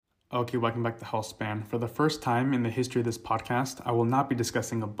Okay, welcome back to Healthspan. For the first time in the history of this podcast, I will not be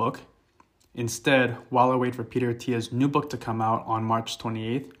discussing a book. Instead, while I wait for Peter Attia's new book to come out on March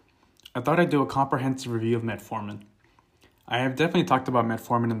 28th, I thought I'd do a comprehensive review of metformin. I have definitely talked about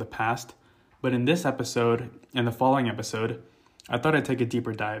metformin in the past, but in this episode and the following episode, I thought I'd take a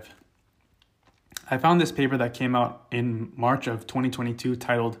deeper dive. I found this paper that came out in March of 2022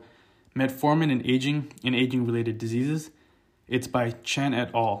 titled Metformin in Aging and Aging-Related Diseases. It's by Chen et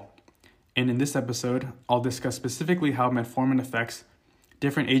al. And in this episode, I'll discuss specifically how metformin affects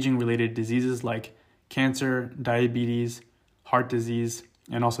different aging-related diseases like cancer, diabetes, heart disease,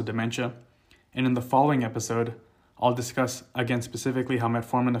 and also dementia. And in the following episode, I'll discuss again specifically how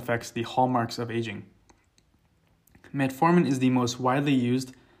metformin affects the hallmarks of aging. Metformin is the most widely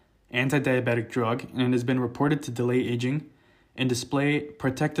used anti-diabetic drug, and it has been reported to delay aging and display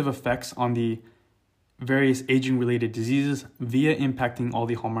protective effects on the various aging-related diseases via impacting all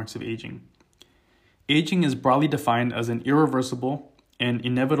the hallmarks of aging. Aging is broadly defined as an irreversible and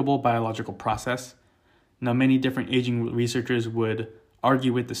inevitable biological process. Now, many different aging researchers would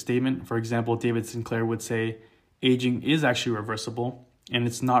argue with the statement. For example, David Sinclair would say aging is actually reversible, and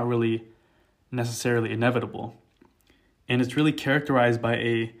it's not really necessarily inevitable. And it's really characterized by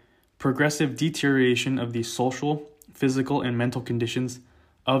a progressive deterioration of the social, physical, and mental conditions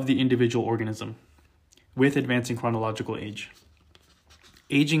of the individual organism with advancing chronological age.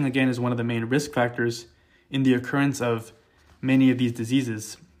 Aging, again, is one of the main risk factors in the occurrence of many of these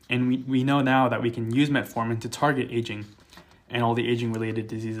diseases, and we know now that we can use metformin to target aging and all the aging-related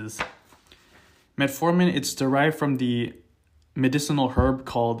diseases. Metformin, it's derived from the medicinal herb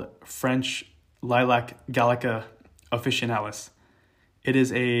called French Lilac Gallica officinalis. It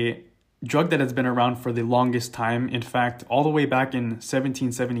is a drug that has been around for the longest time. In fact, all the way back in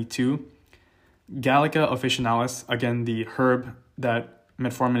 1772, Gallica officinalis, again the herb that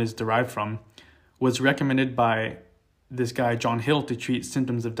metformin is derived from, was recommended by this guy John Hill to treat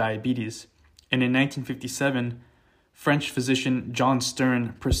symptoms of diabetes. And in 1957, French physician John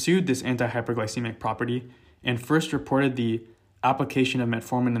Stern pursued this anti-hyperglycemic property and first reported the application of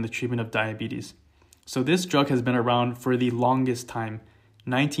metformin in the treatment of diabetes. So this drug has been around for the longest time.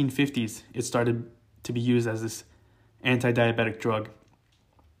 1950s, it started to be used as this anti-diabetic drug.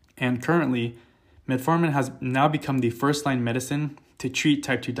 And currently, metformin has now become the first-line medicine to treat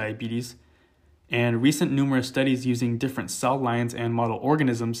type 2 diabetes, and recent numerous studies using different cell lines and model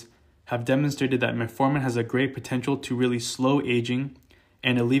organisms have demonstrated that metformin has a great potential to really slow aging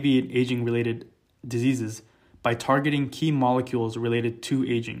and alleviate aging-related diseases by targeting key molecules related to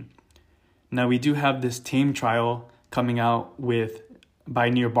aging. Now, we do have this TAME trial coming out by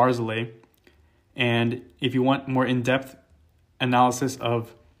Nir Barzilay, and if you want more in-depth analysis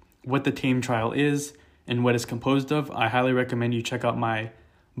of what the TAME trial is and what it's composed of, I highly recommend you check out my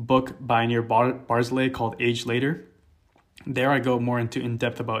book by Nir Barzilay called Age Later. There I go more into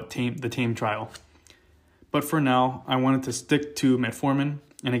in-depth about the TAME trial. But for now, I wanted to stick to metformin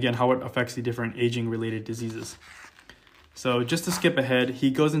and again how it affects the different aging-related diseases. So just to skip ahead,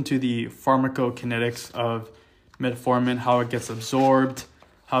 he goes into the pharmacokinetics of metformin, how it gets absorbed,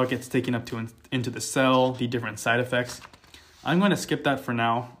 how it gets taken up into the cell, the different side effects. I'm going to skip that for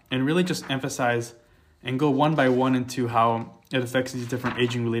now and really just emphasize and go one by one into how it affects these different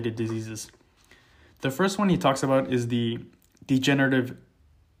aging-related diseases. The first one he talks about is the degenerative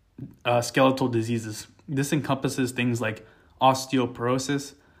skeletal diseases. This encompasses things like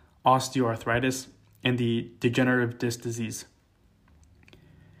osteoporosis, osteoarthritis, and the degenerative disc disease.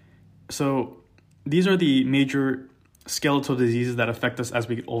 So these are the major skeletal diseases that affect us as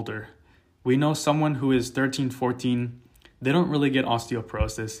we get older. We know someone who is 13, 14, they don't really get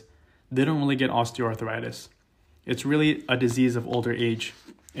osteoporosis. They don't really get osteoarthritis. It's really a disease of older age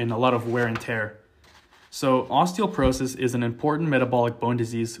and a lot of wear and tear. So osteoporosis is an important metabolic bone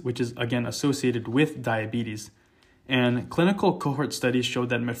disease, which is again associated with diabetes. And clinical cohort studies showed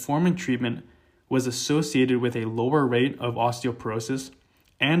that metformin treatment was associated with a lower rate of osteoporosis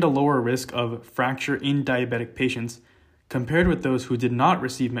and a lower risk of fracture in diabetic patients compared with those who did not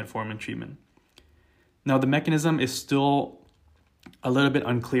receive metformin treatment. Now, the mechanism is still a little bit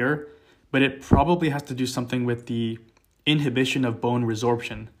unclear, but it probably has to do something with the inhibition of bone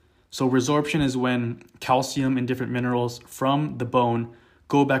resorption. So resorption is when calcium and different minerals from the bone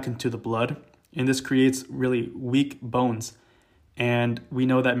go back into the blood, and this creates really weak bones. And we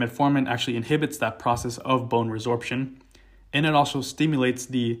know that metformin actually inhibits that process of bone resorption, and it also stimulates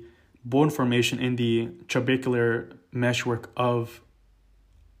the bone formation in the trabecular meshwork of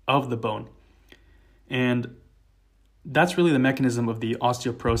the bone. And that's really the mechanism of the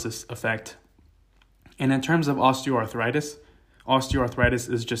osteoporosis effect. And in terms of osteoarthritis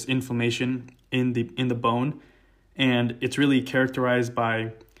osteoarthritis is just inflammation in the bone, and it's really characterized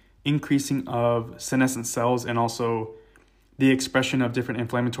by increasing of senescent cells and also the expression of different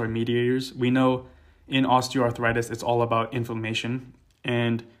inflammatory mediators. We know in osteoarthritis it's all about inflammation,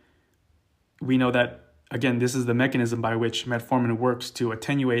 and we know that, again, this is the mechanism by which metformin works to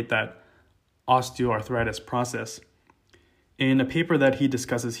attenuate that osteoarthritis process. In a paper that he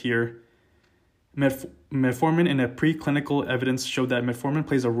discusses here, metformin in a preclinical evidence showed that metformin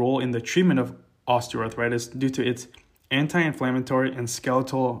plays a role in the treatment of osteoarthritis due to its anti-inflammatory and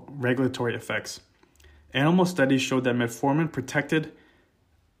skeletal regulatory effects. Animal studies showed that metformin protected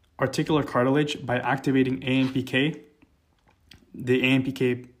articular cartilage by activating AMPK, the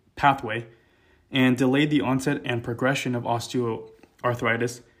AMPK pathway, and delayed the onset and progression of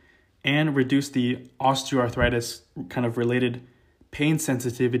osteoarthritis and reduced the osteoarthritis kind of related pain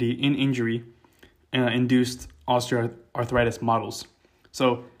sensitivity in injury induced osteoarthritis models.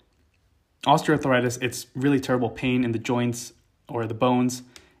 So osteoarthritis, it's really terrible pain in the joints or the bones,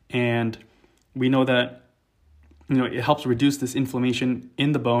 and we know that it helps reduce this inflammation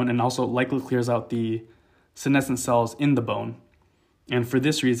in the bone and also likely clears out the senescent cells in the bone. And for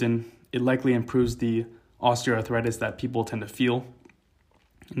this reason, it likely improves the osteoarthritis that people tend to feel.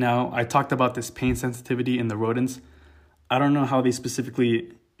 Now, I talked about this pain sensitivity in the rodents. I don't know how they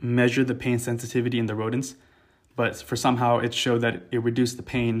specifically measure the pain sensitivity in the rodents, but for somehow it showed that it reduced the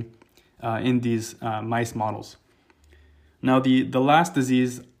pain in these mice models. Now, the last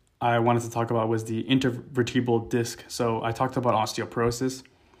disease I wanted to talk about was the intervertebral disc. So I talked about osteoporosis,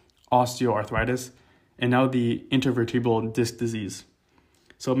 osteoarthritis, and now the intervertebral disc disease.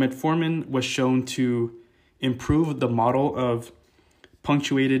 So metformin was shown to improve the model of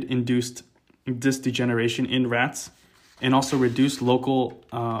punctuated induced disc degeneration in rats, and also reduce local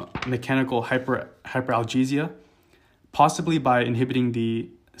mechanical hyperalgesia, possibly by inhibiting the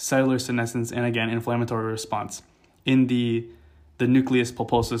cellular senescence and, again, inflammatory response in the nucleus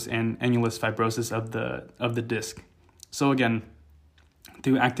pulposus and annulus fibrosus of the disc. So again,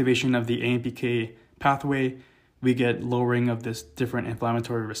 through activation of the AMPK pathway, we get lowering of this different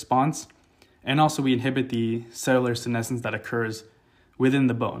inflammatory response, and also we inhibit the cellular senescence that occurs within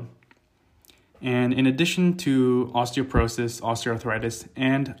the bone. And in addition to osteoporosis, osteoarthritis,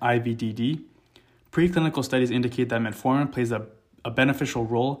 and IVDD, preclinical studies indicate that metformin plays a beneficial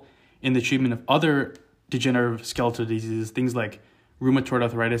role in the treatment of other degenerative skeletal diseases, things like rheumatoid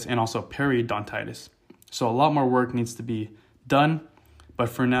arthritis and also periodontitis. So a lot more work needs to be done, but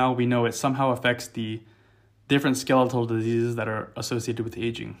for now we know it somehow affects the different skeletal diseases that are associated with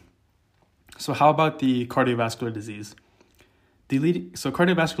aging. So how about the cardiovascular disease?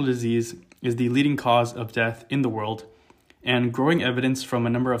 Cardiovascular disease is the leading cause of death in the world, and growing evidence from a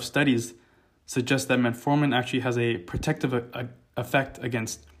number of studies suggests that metformin actually has a protective effect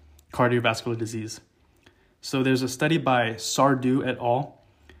against cardiovascular disease. So there's a study by Sardou et al.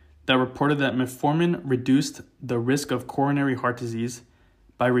 That reported that metformin reduced the risk of coronary heart disease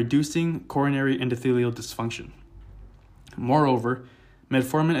by reducing coronary endothelial dysfunction. Moreover,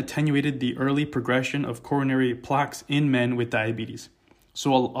 metformin attenuated the early progression of coronary plaques in men with diabetes.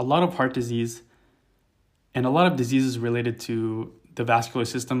 So a lot of heart disease and a lot of diseases related to the vascular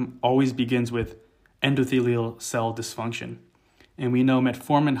system always begins with endothelial cell dysfunction. And we know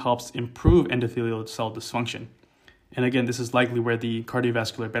metformin helps improve endothelial cell dysfunction. And again, this is likely where the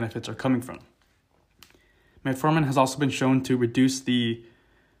cardiovascular benefits are coming from. Metformin has also been shown to reduce the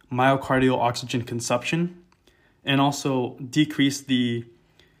myocardial oxygen consumption and also decrease the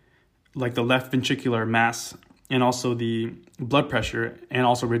left ventricular mass and also the blood pressure, and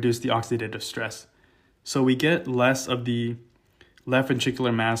also reduce the oxidative stress. So we get less of the left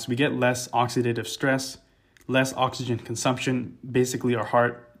ventricular mass, we get less oxidative stress, less oxygen consumption. Basically, our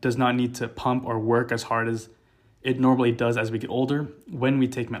heart does not need to pump or work as hard as it normally does as we get older when we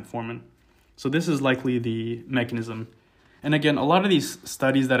take metformin. So this is likely the mechanism. And again, a lot of these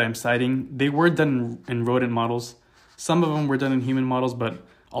studies that I'm citing, they were done in rodent models. Some of them were done in human models, but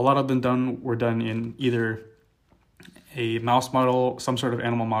a lot of them were done in either a mouse model, some sort of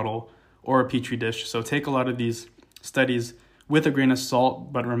animal model, or a petri dish. So take a lot of these studies with a grain of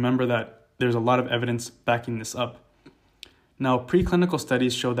salt, but remember that there's a lot of evidence backing this up. Now, preclinical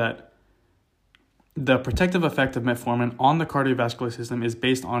studies show that the protective effect of metformin on the cardiovascular system is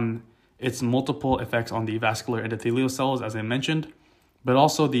based on its multiple effects on the vascular endothelial cells, as I mentioned, but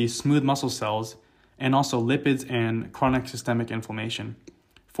also the smooth muscle cells, and also lipids and chronic systemic inflammation.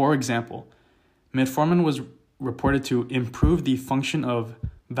 For example, metformin was reported to improve the function of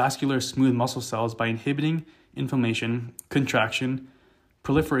vascular smooth muscle cells by inhibiting inflammation, contraction,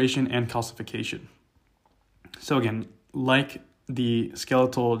 proliferation, and calcification. So again, like the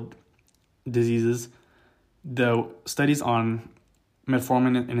skeletal diseases, the studies on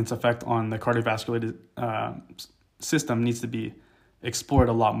metformin and its effect on the cardiovascular system needs to be explored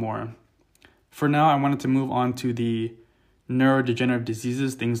a lot more. For now, I wanted to move on to the neurodegenerative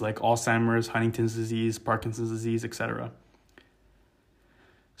diseases, things like Alzheimer's, Huntington's disease, Parkinson's disease, etc.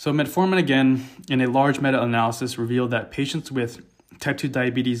 So metformin, again, in a large meta-analysis, revealed that patients with type 2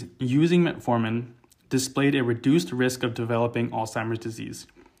 diabetes using metformin displayed a reduced risk of developing Alzheimer's disease.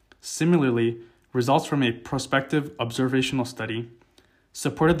 Similarly, results from a prospective observational study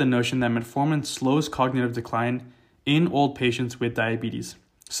supported the notion that metformin slows cognitive decline in old patients with diabetes.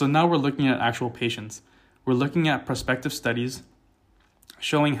 So now we're looking at actual patients. We're looking at prospective studies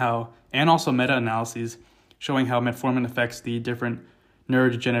showing how, and also meta-analyses showing how metformin affects the different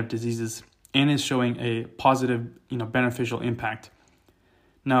neurodegenerative diseases and is showing a positive, beneficial impact.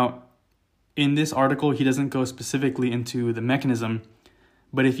 Now, in this article, he doesn't go specifically into the mechanism,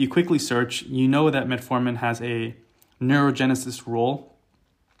 but if you quickly search, you know that metformin has a neurogenesis role.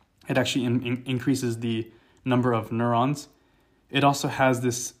 It actually increases the number of neurons. It also has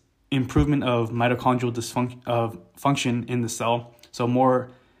this improvement of mitochondrial function in the cell, so more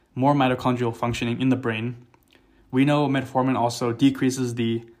mitochondrial functioning in the brain. We know metformin also decreases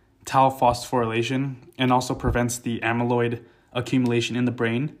the tau phosphorylation and also prevents the amyloid accumulation in the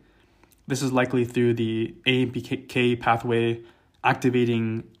brain. This is likely through the AMPK pathway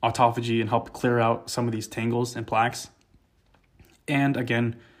activating autophagy and help clear out some of these tangles and plaques. And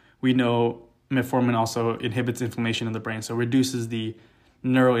again, we know metformin also inhibits inflammation in the brain, so reduces the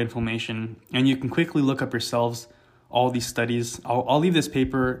neuroinflammation. And you can quickly look up yourselves all these studies. I'll leave this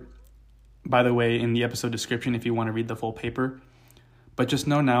paper, by the way, in the episode description if you want to read the full paper. But just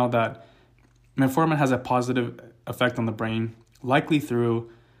know now that metformin has a positive effect on the brain, likely through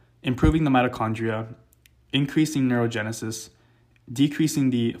improving the mitochondria, increasing neurogenesis, decreasing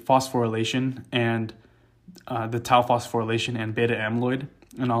the phosphorylation and the tau phosphorylation and beta amyloid,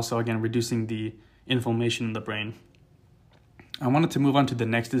 and also, again, reducing the inflammation in the brain. I wanted to move on to the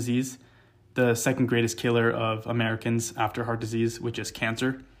next disease, the second greatest killer of Americans after heart disease, which is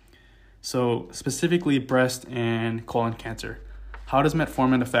cancer. So specifically breast and colon cancer. How does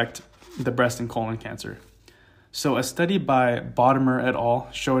metformin affect the breast and colon cancer? So a study by Bodmer et al.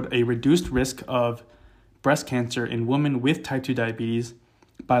 Showed a reduced risk of breast cancer in women with type 2 diabetes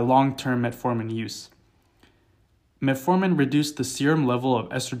by long-term metformin use. Metformin reduced the serum level of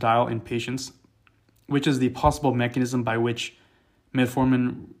estradiol in patients, which is the possible mechanism by which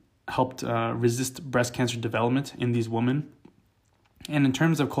metformin helped resist breast cancer development in these women. And in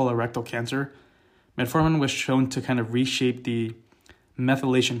terms of colorectal cancer, metformin was shown to kind of reshape the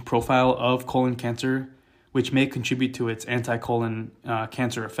methylation profile of colon cancer, which may contribute to its anti-colon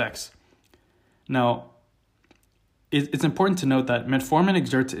cancer effects. Now, it's important to note that metformin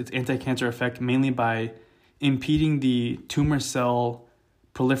exerts its anti-cancer effect mainly by impeding the tumor cell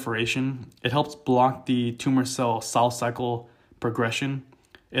proliferation. It helps block the tumor cell cycle progression.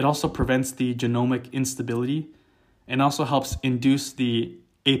 It also prevents the genomic instability and also helps induce the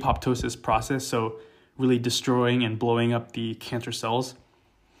apoptosis process, so really destroying and blowing up the cancer cells.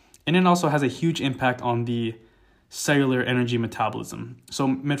 And it also has a huge impact on the cellular energy metabolism. So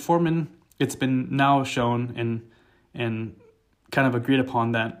metformin, it's been now shown and kind of agreed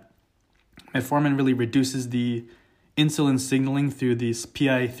upon that metformin really reduces the insulin signaling through this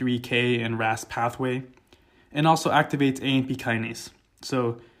PI3K and RAS pathway, and also activates AMP kinase.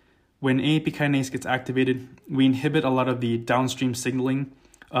 So when AMP kinase gets activated, we inhibit a lot of the downstream signaling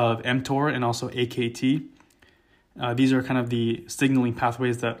of mTOR and also AKT. These are kind of the signaling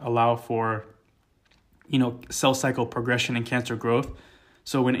pathways that allow for, cell cycle progression and cancer growth.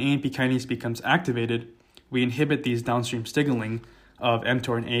 So when AMP kinase becomes activated, we inhibit these downstream signaling of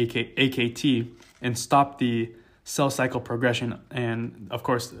mTOR and AKT and stop the cell cycle progression and, of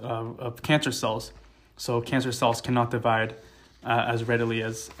course, of cancer cells. So cancer cells cannot divide as readily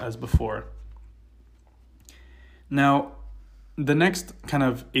as before. Now, the next kind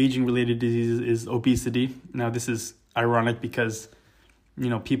of aging-related disease is obesity. Now, this is ironic because,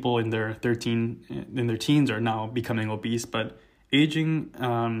 people in their teens are now becoming obese, but aging,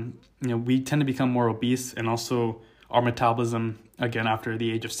 we tend to become more obese, and also our metabolism, again, after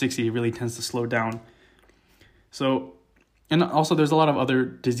the age of 60, really tends to slow down. So, and also there's a lot of other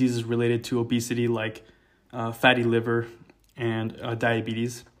diseases related to obesity, like fatty liver and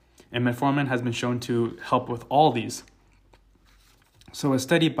diabetes, and metformin has been shown to help with all these. So a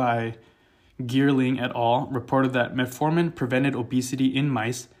study by Geerling et al. Reported that metformin prevented obesity in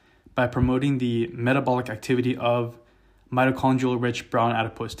mice by promoting the metabolic activity of mitochondrial-rich brown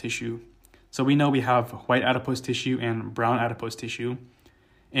adipose tissue. So we know we have white adipose tissue and brown adipose tissue.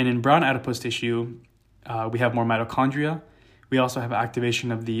 And in brown adipose tissue, we have more mitochondria. We also have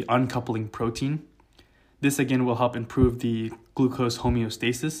activation of the uncoupling protein. This again will help improve the glucose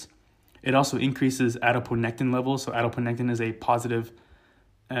homeostasis. It also increases adiponectin levels. So adiponectin is a positive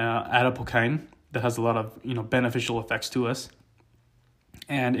adipokine that has a lot of beneficial effects to us.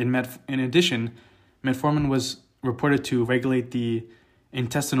 And in addition, metformin was reported to regulate the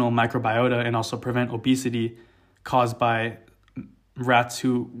intestinal microbiota and also prevent obesity caused by rats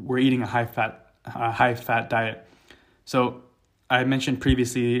who were eating a high fat diet. So I mentioned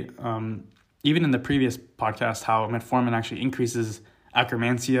previously, even in the previous podcast, how metformin actually increases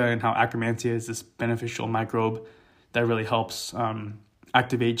Akkermansia, and how Akkermansia is this beneficial microbe that really helps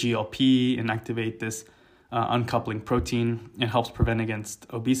activate GLP and activate this uncoupling protein and helps prevent against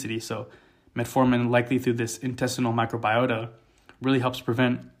obesity. So metformin, likely through this intestinal microbiota, really helps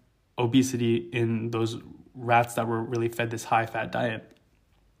prevent obesity in those rats that were really fed this high-fat diet.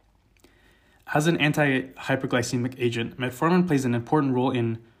 As an anti-hyperglycemic agent, metformin plays an important role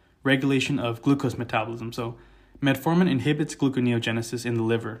in regulation of glucose metabolism. So metformin inhibits gluconeogenesis in the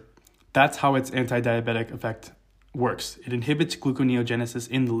liver. That's how its anti-diabetic effect works. It inhibits gluconeogenesis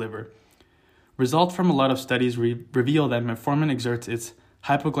in the liver. Results from a lot of studies reveal that metformin exerts its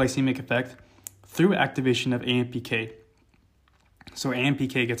hypoglycemic effect through activation of AMPK. So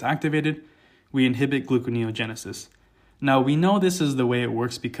AMPK gets activated, we inhibit gluconeogenesis. Now we know this is the way it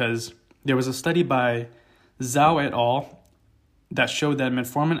works because there was a study by Zhao et al. That showed that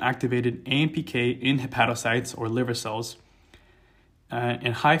metformin activated AMPK in hepatocytes or liver cells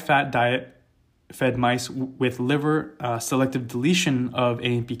in high-fat diet-fed mice with liver selective deletion of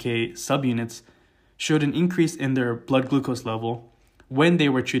AMPK subunits showed an increase in their blood glucose level when they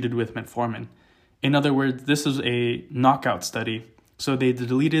were treated with metformin. In other words, this is a knockout study. So they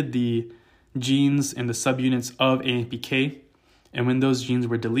deleted the genes and the subunits of AMPK, and when those genes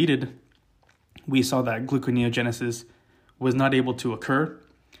were deleted, we saw that gluconeogenesis was not able to occur,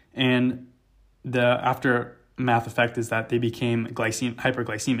 and the aftermath effect is that they became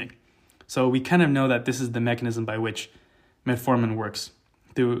hyperglycemic. So we kind of know that this is the mechanism by which metformin works,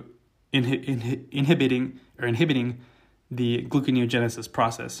 through inhibiting the gluconeogenesis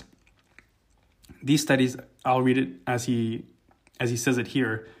process. These studies, I'll read it as he says it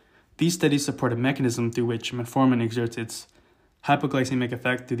here. These studies support a mechanism through which metformin exerts its hypoglycemic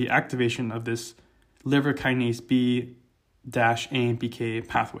effect through the activation of this liver kinase B-AMPK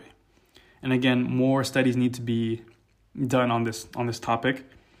pathway. And again, more studies need to be done on this topic.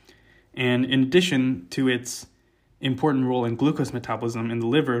 And in addition to its important role in glucose metabolism in the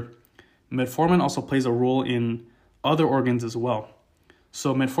liver, metformin also plays a role in other organs as well.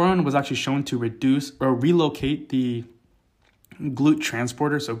 So metformin was actually shown to reduce or relocate the GLUT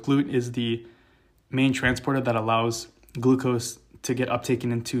transporter. So GLUT is the main transporter that allows glucose to get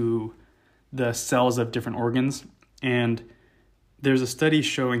uptaken into the cells of different organs. And there's a study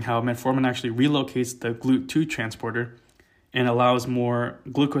showing how metformin actually relocates the GLUT2 transporter and allows more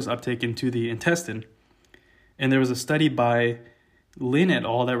glucose uptake into the intestine. And there was a study by Lin et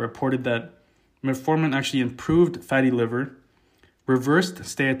al. That reported that metformin actually improved fatty liver, reversed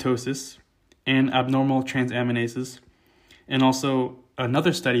steatosis, and abnormal transaminases. And also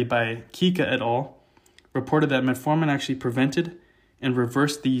another study by Kika et al. Reported that metformin actually prevented and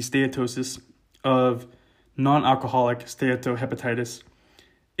reversed the steatosis of non-alcoholic steatohepatitis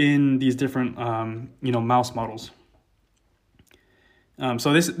in these different mouse models.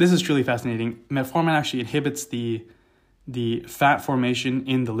 So this is truly fascinating. Metformin actually inhibits the fat formation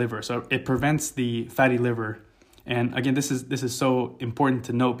in the liver, so it prevents the fatty liver. And again, this is so important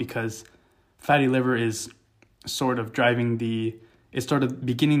to note because fatty liver is sort of beginning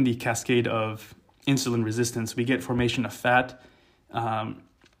the cascade of insulin resistance. We get formation of fat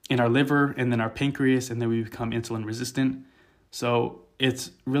in our liver and then our pancreas, and then we become insulin resistant. So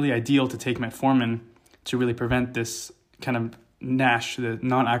it's really ideal to take metformin to really prevent this kind of NASH, the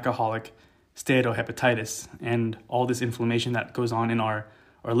non-alcoholic steatohepatitis, and all this inflammation that goes on in our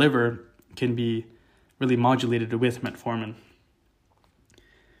liver can be really modulated with metformin.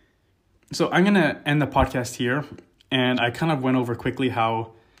 So I'm going to end the podcast here, and I kind of went over quickly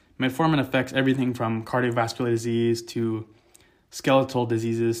how metformin affects everything from cardiovascular disease to skeletal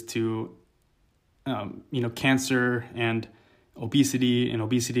diseases to cancer and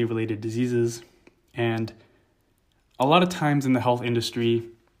obesity-related diseases. And a lot of times in the health industry,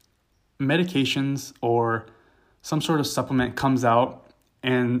 medications or some sort of supplement comes out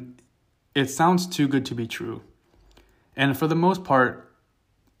and it sounds too good to be true. And for the most part,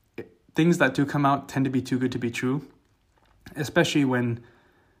 things that do come out tend to be too good to be true, especially when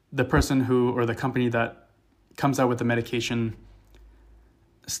the person who, or the company that comes out with the medication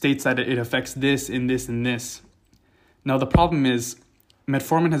states that it affects this and this and this. Now, the problem is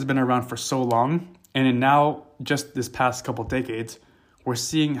metformin has been around for so long, and now just this past couple decades, we're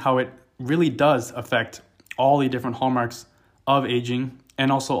seeing how it really does affect all the different hallmarks of aging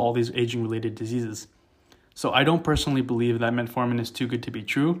and also all these aging-related diseases. So I don't personally believe that metformin is too good to be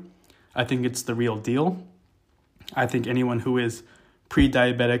true. I think it's the real deal. I think anyone who is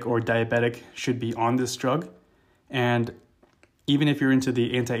pre-diabetic or diabetic should be on this drug. And even if you're into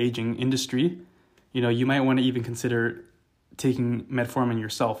the anti-aging industry, you might want to even consider taking metformin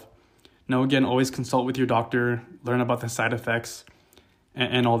yourself. Now, again, always consult with your doctor, learn about the side effects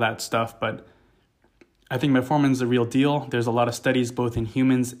and all that stuff. But I think metformin is the real deal. There's a lot of studies, both in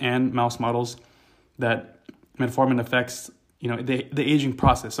humans and mouse models, that metformin affects, the aging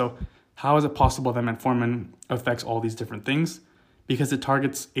process. So how is it possible that metformin affects all these different things? Because it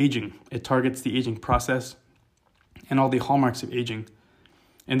targets aging. It targets the aging process and all the hallmarks of aging.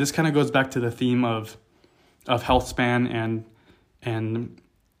 And this kind of goes back to the theme of health span, and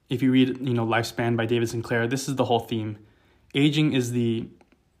if you read, Lifespan by David Sinclair, this is the whole theme. Aging is the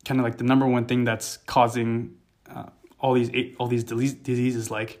kind of like the number one thing that's causing all these diseases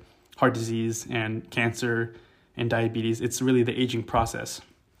like heart disease and cancer and diabetes. It's really the aging process.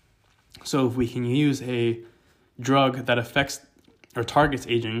 So if we can use a drug that affects or targets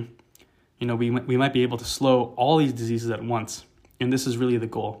aging, we might be able to slow all these diseases at once. And this is really the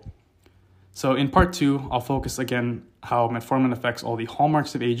goal. So in part 2, I'll focus again how metformin affects all the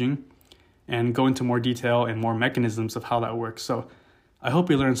hallmarks of aging and go into more detail and more mechanisms of how that works. So I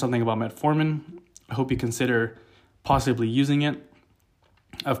hope you learned something about metformin. I hope you consider possibly using it,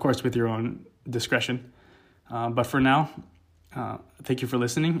 of course, with your own discretion. But for now, thank you for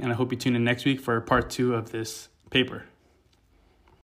listening, and I hope you tune in next week for part 2 of this paper.